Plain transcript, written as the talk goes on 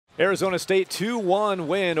Arizona State 2-1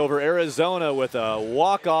 win over Arizona with a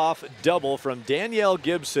walk-off double from Danielle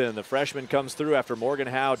Gibson. The freshman comes through after Morgan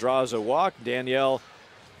Howe draws a walk. Danielle,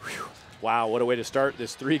 whew, wow, what a way to start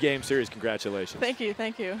this 3-game series. Congratulations. Thank you,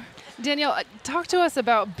 thank you. Danielle, talk to us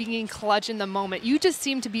about being clutch in the moment. You just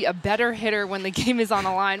seem to be a better hitter when the game is on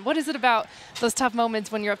the line. What is it about those tough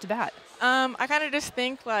moments when you're up to bat? I kind of just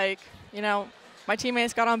think, like, you know, my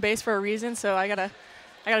teammates got on base for a reason, so I gotta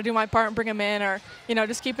do my part and bring them in, or, you know,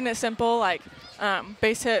 just keeping it simple, like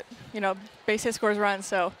base hit scores runs.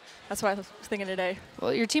 So that's what I was thinking today.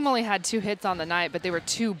 Well, your team only had 2 hits on the night, but they were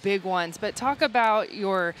 2 big ones. But talk about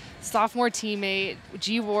your sophomore teammate,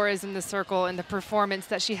 G. War, is in the circle, and the performance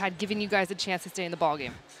that she had, giving you guys a chance to stay in the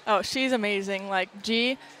ballgame. Oh, she's amazing. Like,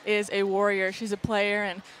 G is a warrior. She's a player,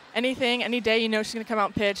 and any day, you know, she's going to come out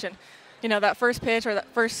and pitch. And, you know, that first pitch or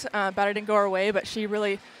that first batter didn't go her way, but she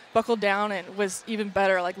really buckled down and was even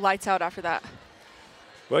better, like lights out after that.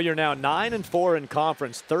 Well, you're now 9-4 in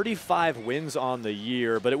conference, 35 wins on the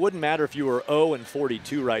year, but it wouldn't matter if you were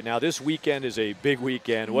 0-42 right now. This weekend is a big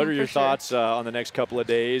weekend. What are your thoughts on the next couple of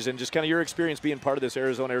days and just kind of your experience being part of this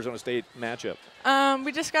Arizona State matchup?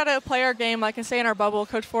 We just got to play our game, like, and stay in our bubble.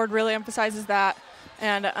 Coach Ford really emphasizes that.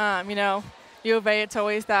 And, you know, U of A, it's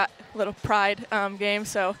always that little pride game.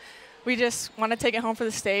 So we just want to take it home for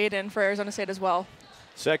the state and for Arizona State as well.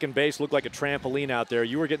 Second base looked like a trampoline out there.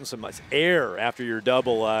 You were getting some air after your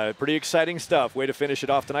double. Pretty exciting stuff. Way to finish it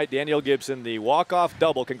off tonight. Danielle Gibson, the walk-off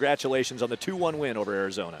double. Congratulations on the 2-1 win over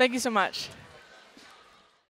Arizona. Thank you so much.